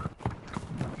spotted.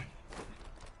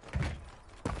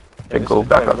 They go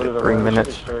back up to 3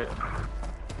 minutes.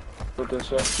 Put this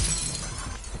shit.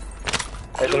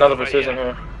 There's another precision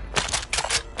here.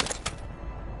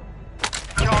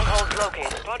 Strongholds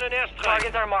located.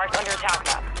 Targets are marked on your attack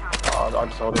map. Oh, I'll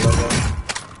just hold it like that.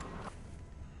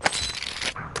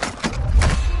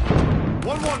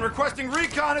 1-1 requesting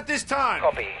recon at this time.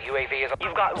 Copy. UAV is...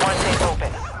 You've got one safe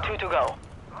open. 2 to go.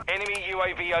 Enemy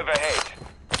UAV overhead.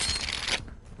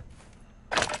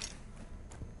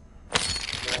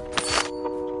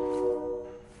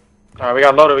 Alright, we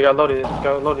got loaded.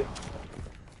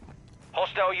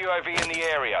 Hostile UAV in the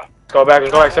area. Go back,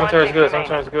 cemetery is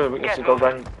good, we should go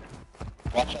back.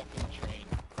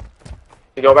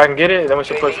 You go back and get it, then we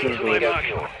should push these dudes.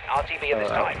 RTB at this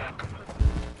time.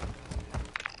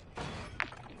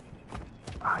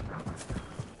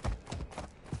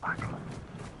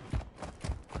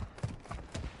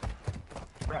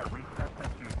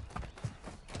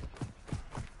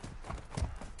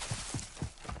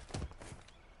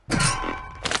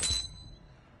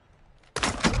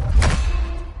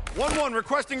 One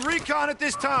requesting recon at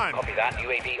this time. Copy that.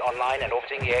 UAV online and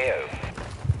orbiting the AO.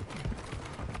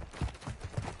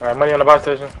 Alright, money on the buy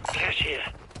station. Cash here.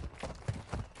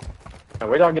 Now,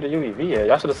 where y'all get a UAV at?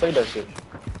 Y'all should have said that shit.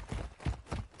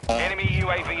 Enemy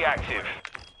UAV active.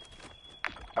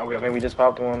 Oh, I mean, we just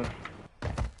popped one.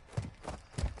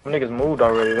 Them niggas moved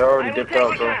already. They already dipped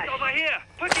out, bro. Over here.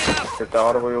 Put it up. Dipped out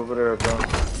all the way over there, bro.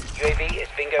 UAV is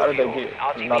bingo How did they fuel. get?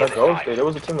 RTB No, at that this ghost time. there. There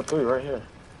was a team of 3 right here.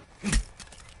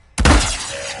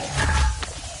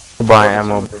 Buy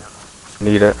ammo.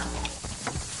 Need it.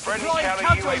 Friendly counter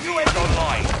UAV is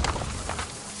online.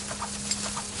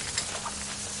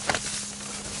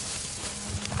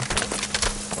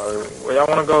 Alright, where y'all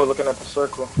wanna go? Looking at the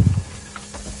circle.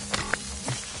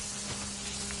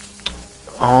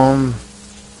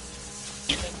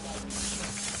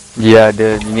 Yeah, I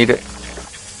did. You need it?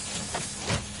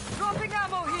 Dropping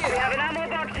ammo here. We have an ammo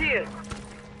box here.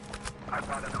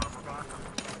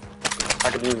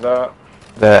 I could use that.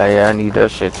 Yeah, I need that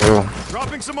shit too.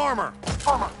 Dropping some armor.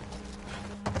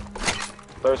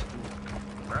 Thirsty.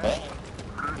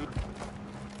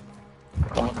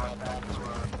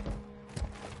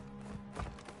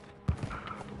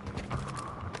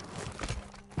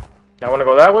 Y'all wanna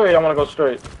go that way or y'all wanna go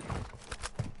straight? It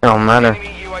don't matter. Enemy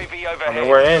UAV I overhead. mean,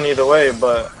 we're in either way,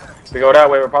 but if we go that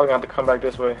way, we're probably gonna have to come back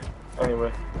this way.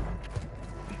 Anyway.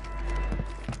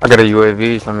 I got a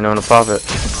UAV, so let me know when to pop it.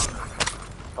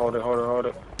 Hold it, hold it, hold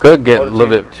it. Could get a Hold it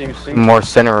little till you bit see. more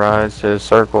centerized to the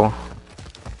circle.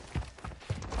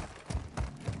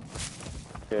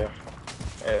 Yeah.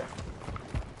 Yeah.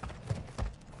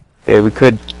 Yeah, we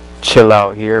could chill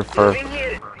out here for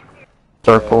a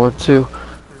circle or two.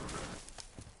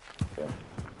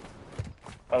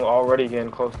 I'm already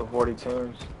getting close to 40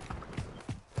 teams.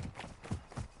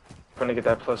 Trying to get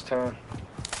that plus 10.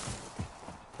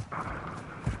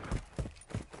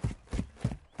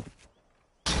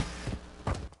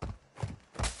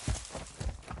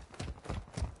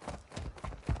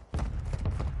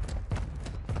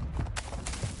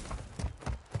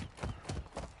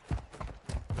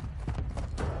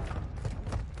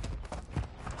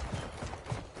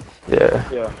 Yeah.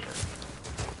 Yeah.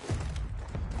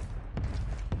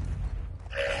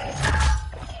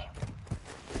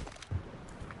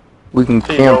 We can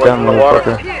Here you camp go, that in the water.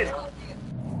 motherfucker.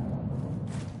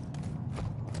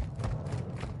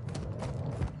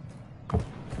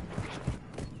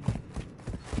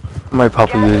 I might pop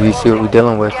a UAV, see what we're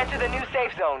dealing with. Get to the new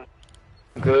safe zone.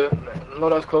 Good. No,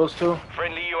 that's close too.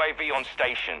 Friendly UAV on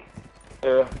station.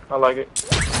 Yeah, I like it.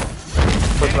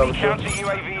 Push Enemy number counter 2.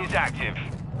 UAV is active.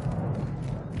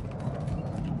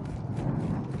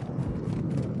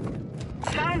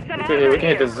 Found some We can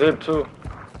hit the zip too.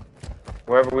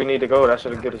 Wherever we need to go, that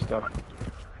should get us there.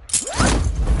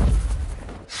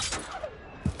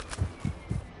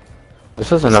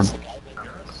 This isn't a...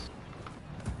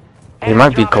 He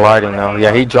might be colliding though.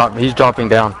 Yeah, he's dropping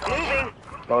down.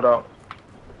 No doubt.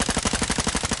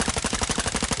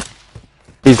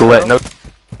 He's lit. No.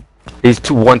 He's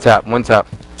one tap. Went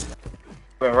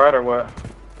right or what?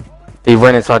 He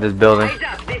ran inside this building. Eyes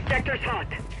up, this sector's hot.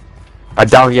 I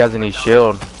doubt he has any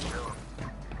shield.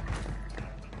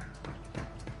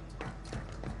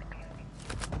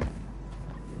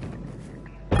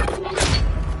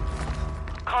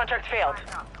 Contract failed.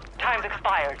 Time's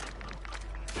expired.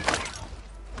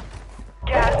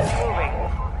 Gas is moving.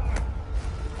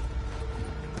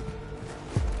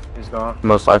 He's gone.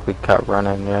 Most likely kept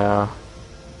running, yeah.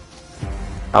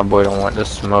 Our boy don't want the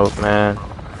smoke, man.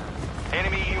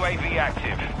 Enemy UAV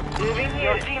active. Moving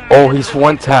here. Team Oh, he's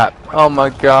one tap. Oh my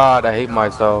god, I hate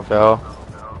myself, yo.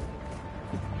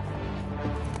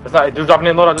 It's not. Dude dropping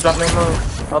in load. Dude dropping in load.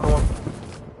 Other one.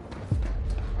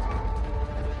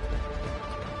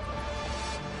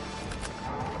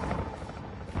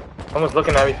 Someone's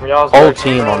looking at me from y'all's Whole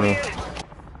direction. team on me.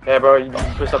 Yeah, bro, you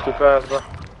pushed up too fast, bro.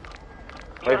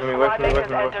 Wait for me, wait for me, wait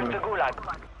for me, wait for me.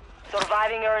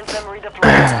 Surviving earns them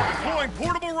redeployment. Deploying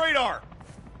portable radar.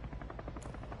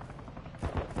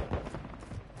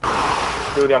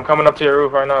 Dude, I'm coming up to your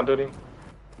roof right now, dude.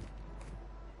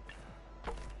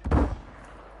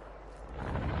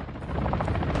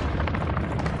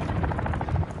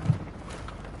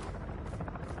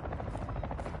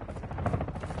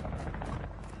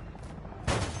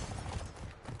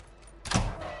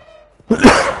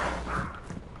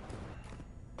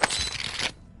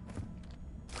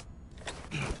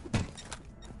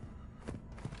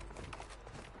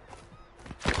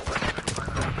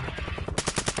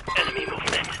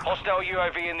 Hostile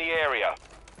UAV in the area.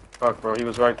 Fuck, bro, he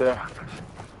was right there.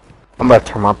 I'm about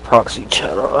to turn my proxy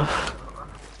chat off.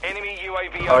 Enemy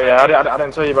UAV Oh yeah, overhead. I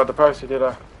didn't tell you about the proxy, did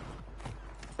I?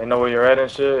 They know where you're at and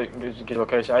shit. Get your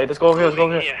location. Hey, let's go over here. Let's go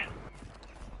over here.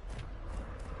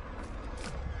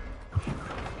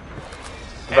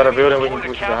 Better building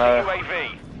we can hide.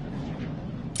 UAV.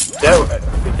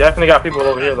 Yeah, we definitely got people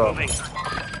over here though.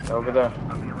 Over there.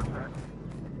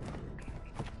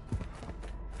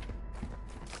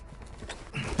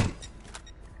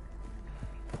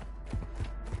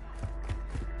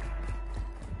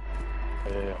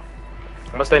 Yeah.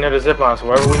 I'm gonna stay near the zip line, so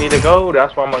wherever we need to go,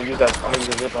 that's where I'm gonna use that. I'm gonna use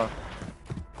the zip line.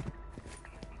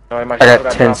 I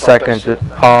got 10 seconds.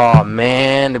 Oh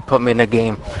man, they put me in the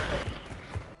game.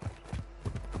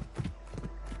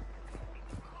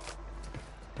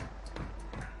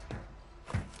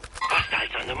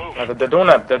 They're doing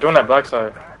that. They're doing that black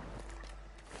side.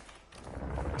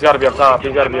 He's got to be up top.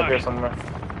 He's got to be up here somewhere.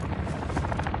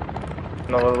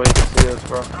 No other way you can see us,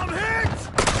 bro.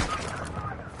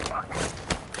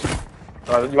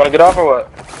 You want to get off or what?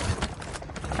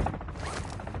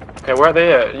 Okay, where are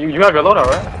they at? You have your loadout,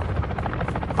 right?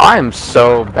 I am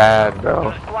so bad,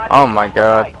 bro. Oh my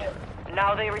god.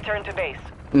 Now they return to base.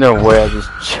 No way, I just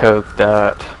choked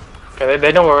that. Okay,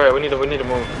 they know where we're at. We need to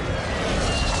move.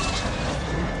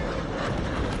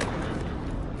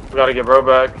 We gotta get bro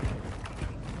back.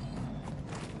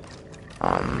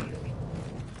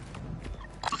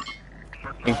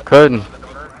 You couldn't.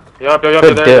 Yup, there.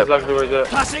 That's exactly where he's at.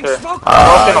 Okay.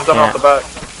 I'm jumping off the back.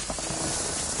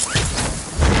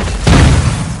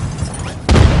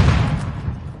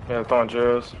 Yeah, throwing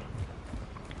drills.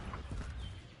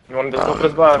 You want to just open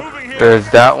this box? There's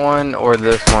that one or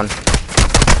this one.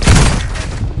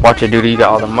 Watch it, dude. You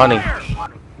got all the money.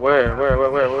 Where?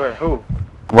 Who?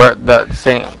 Where that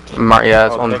same yeah,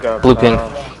 it's on blue pink.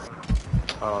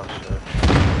 Oh shit.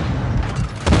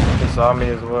 He saw me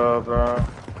as well, bro.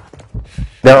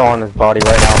 They're on his body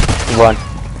right now. Run.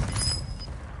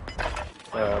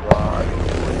 Yeah,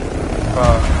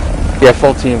 bro. Yeah,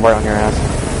 full team right on your ass.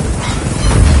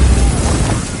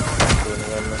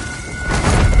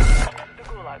 The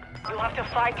Gulag. You'll have to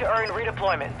fight to earn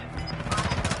redeployment.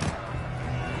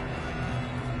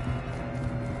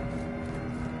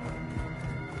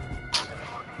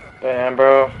 Damn,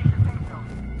 bro.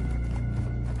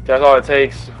 That's all it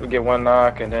takes. We get one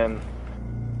knock and then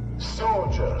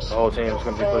Soldiers, the whole team is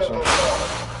gonna be pushing.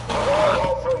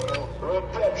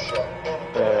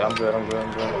 Yeah, I'm good. I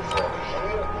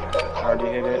already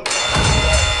hit it.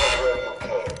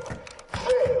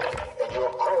 and your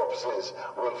corpses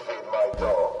will feed my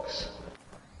dogs.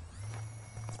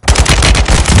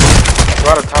 I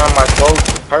try to time my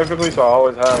smokes perfectly, so I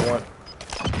always have one.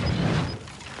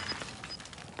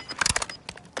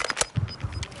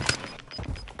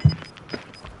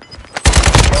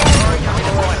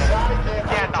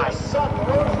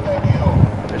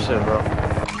 Good shit, bro.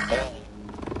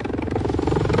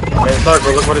 Man,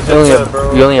 circle, look what it just said,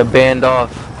 bro. You only a band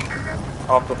off.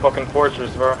 Off the fucking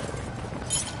fortress, bro.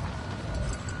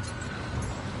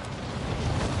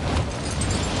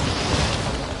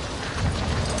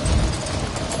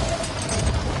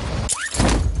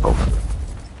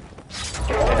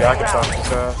 Maybe I can talk too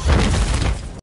fast.